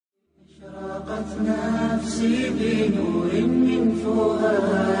نفسي بنور من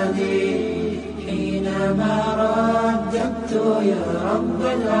فؤادي حينما رددت يا رب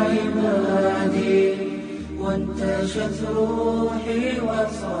العباد وانتشت روحي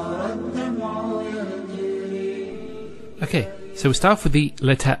وصار الدمع يجري. Okay, so we start with the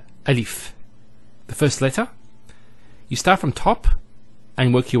letter Alif. The first letter. You start from top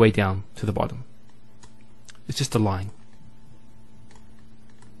and work your way down to the bottom. It's just a line.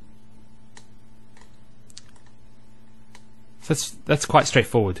 So that's quite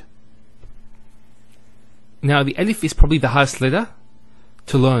straightforward. Now the Alif is probably the hardest letter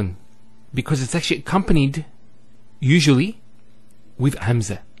to learn because it's actually accompanied usually with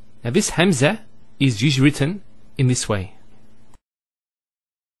Hamza. Now this Hamza is usually written in this way.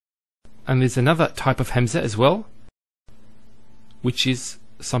 And there's another type of Hamza as well, which is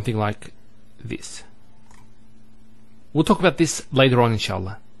something like this. We'll talk about this later on,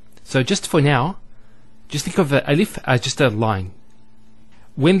 inshallah. So just for now, just think of the Alif as just a line.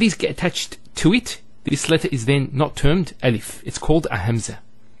 When these get attached to it, this letter is then not termed Alif. It's called a Hamza.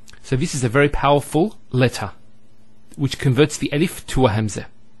 So this is a very powerful letter, which converts the Alif to a Hamza.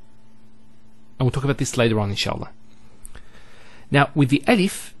 And we'll talk about this later on, inshallah. Now, with the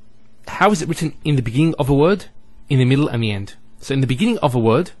Alif, how is it written in the beginning of a word, in the middle and the end? So in the beginning of a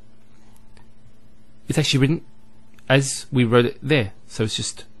word, it's actually written as we wrote it there. So it's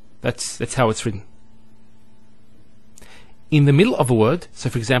just, that's how it's written. In the middle of a word, so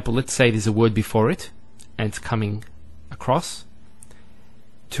for example, let's say there's a word before it, and it's coming across.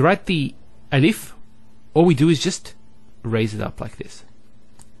 To write the Alif, all we do is just raise it up like this.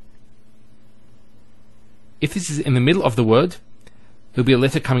 If this is in the middle of the word, there'll be a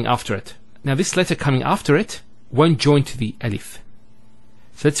letter coming after it. Now this letter coming after it won't join to the Alif.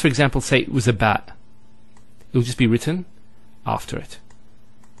 So let's for example say it was a Ba. It'll just be written after it.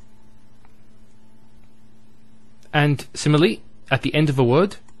 And similarly, at the end of a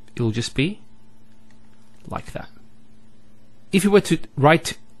word, it'll just be like that. If you were to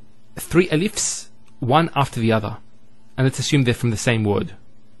write 3 Alifs, one after the other, and let's assume they're from the same word,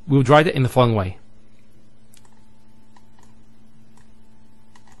 we would write it in the following way.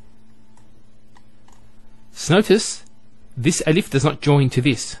 So notice, this Alif does not join to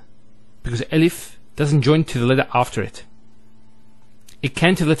this, because Alif doesn't join to the letter after it. It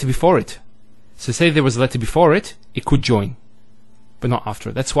can to the letter before it. So say there was a letter before it, it could join, but not after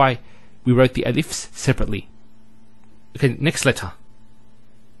it. That's why we wrote the Alifs separately. Okay, next letter.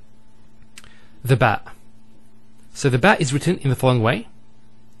 The Ba. So the Ba is written in the following way.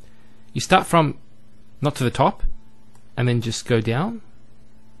 You start from not to the top, and then just go down,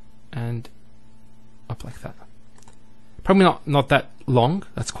 and up like that. Probably not that long,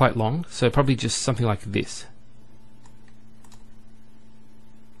 that's quite long, so probably just something like this.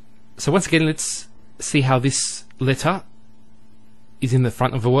 So once again, let's see how this letter is in the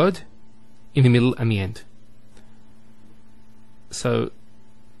front of a word, in the middle and the end. So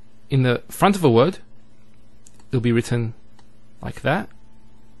in the front of a word, it'll be written like that,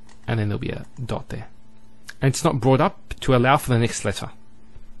 and then there'll be a dot there. And it's not brought up to allow for the next letter.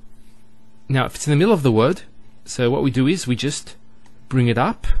 Now if it's in the middle of the word, so what we do is we just bring it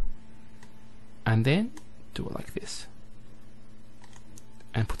up and then do it like this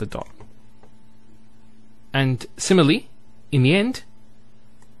and put the dot. And similarly, in the end,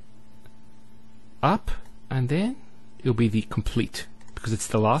 up and then it'll be the complete because it's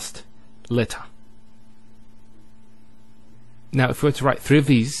the last letter. Now if we were to write 3 of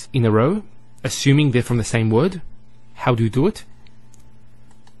these in a row, assuming they're from the same word, how do you do it?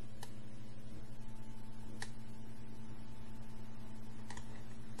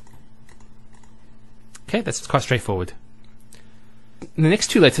 Okay, that's quite straightforward. The next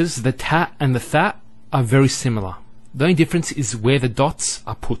 2 letters, the Ta and the Tha, are very similar. The only difference is where the dots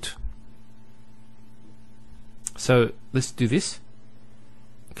are put. So let's do this.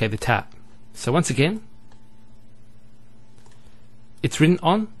 Okay, the Ta. So once again, it's written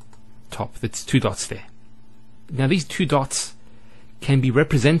on top. There's 2 dots there. Now these 2 dots can be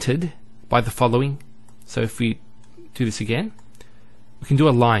represented by the following. So if we do this again, we can do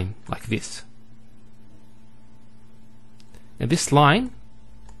a line like this. Now this line,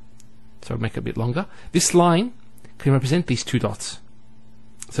 so I'll make it a bit longer, this line can represent these 2 dots.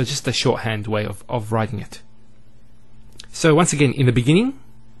 So just a shorthand way of writing it. So once again, in the beginning,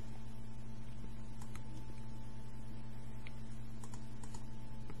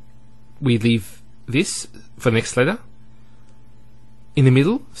 we leave this for the next letter. In the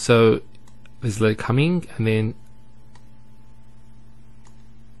middle, so there's a letter coming, and then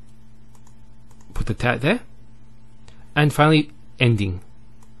put the Ta there. And finally, ending.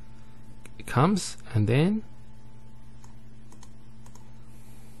 comes, and then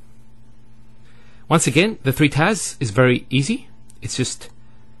once again the 3 tas is very easy. It's just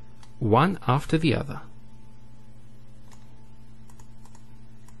one after the other.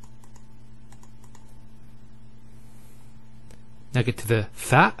 Now get to the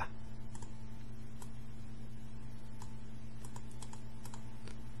tha.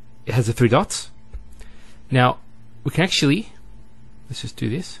 It has the 3 dots. Now we can actually, let's just do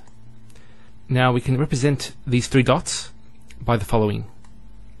this. Now we can represent these 3 dots by the following.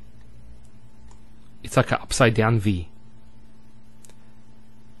 It's like an upside down V.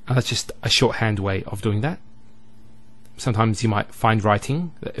 And that's just a shorthand way of doing that. Sometimes you might find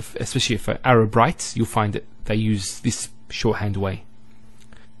writing, especially for Arab writes, you'll find that they use this shorthand way.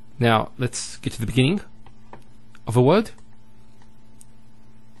 Now let's get to the beginning of a word.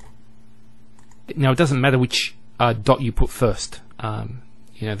 Now it doesn't matter which dot you put first.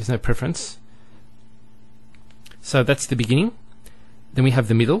 There's no preference. So that's the beginning. Then we have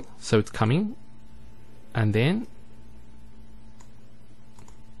the middle, so it's coming, and then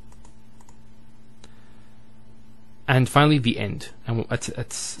and finally the end. And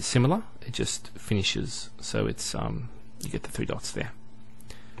it's similar. It just finishes. So it's you get the 3 dots there.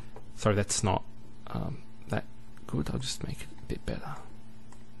 Sorry, that's not that good. I'll just make it a bit better.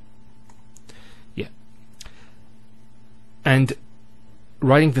 Yeah. And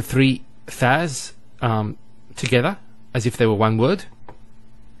writing the 3 thas together as if they were one word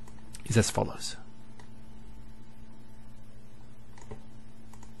is as follows.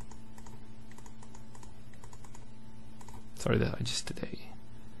 Sorry that I just did it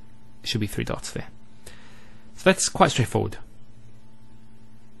should be 3 dots there. So that's quite straightforward.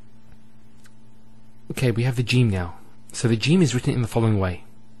 Okay, we have the Jim now. So the Jim is written in the following way.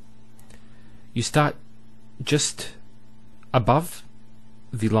 You start just above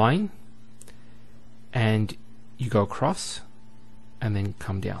the line and you go across and then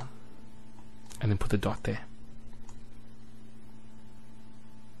come down and then put the dot there.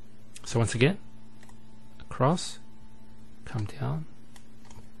 So once again, across, come down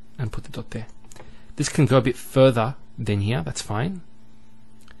and put the dot there. This can go a bit further than here, that's fine,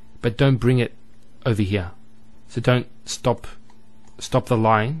 but don't bring it over here. So don't stop the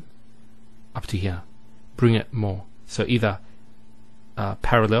line up to here. Bring it more. So either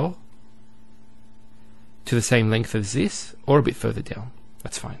parallel to the same length as this, or a bit further down.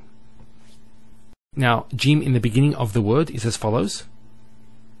 That's fine. Now, Jim in the beginning of the word is as follows.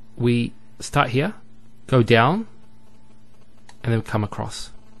 We start here, go down, and then come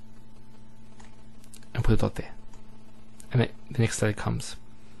across, and put a dot there. And then the next letter comes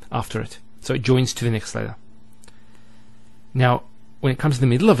after it. So it joins to the next letter. Now, when it comes to the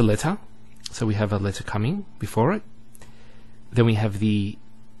middle of a letter, so we have a letter coming before it, then we have the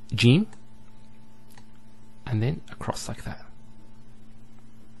Jim, and then across like that.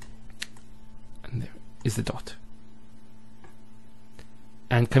 And there is the dot.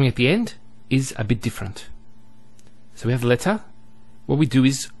 And coming at the end is a bit different. So we have the letter. What we do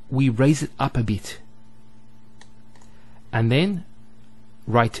is we raise it up a bit, and then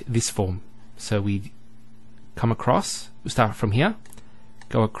write this form. So we come across, we start from here,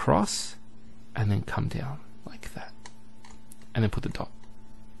 go across, and then come down like that, and then put the dot.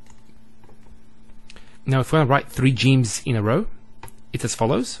 Now if we want to write 3 Jims in a row, it's as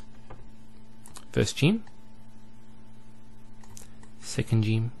follows. First Jim, second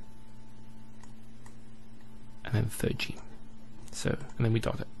Jim, and then third Jim. So, and then we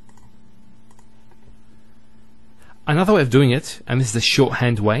dot it. Another way of doing it, and this is the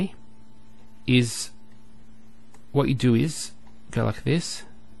shorthand way, is what you do is go like this,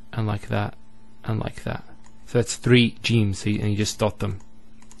 and like that, and like that. So that's 3 Jims, and you just dot them.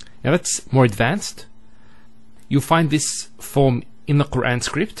 Now that's more advanced. You'll find this form in the Quran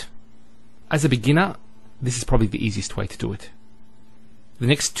script. As a beginner, this is probably the easiest way to do it. The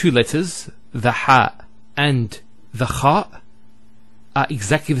next 2 letters, the ha and the kha, are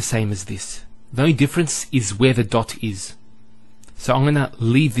exactly the same as this. The only difference is where the dot is. So I'm going to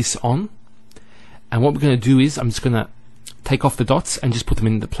leave this on, and what we're going to do is I'm just going to take off the dots and just put them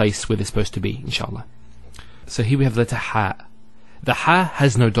in the place where they're supposed to be, inshallah. So here we have the letter ha. The ha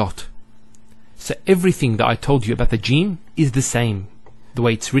has no dot. So everything that I told you about the Jim is the same. The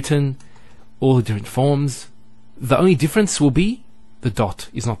way it's written, all the different forms. The only difference will be the dot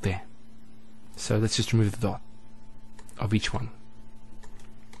is not there. So let's just remove the dot of each one.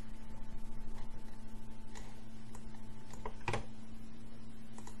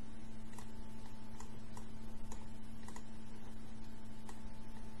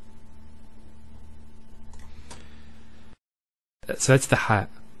 So that's the ha.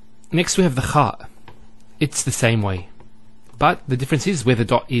 Next we have the kha. It's the same way, but the difference is where the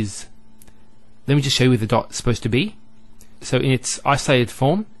dot is. Let me just show you where the dot is supposed to be. So in its isolated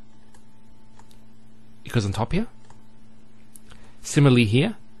form, it goes on top here. Similarly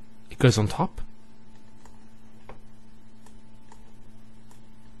here, it goes on top.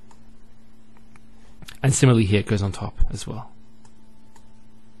 And similarly here, it goes on top as well.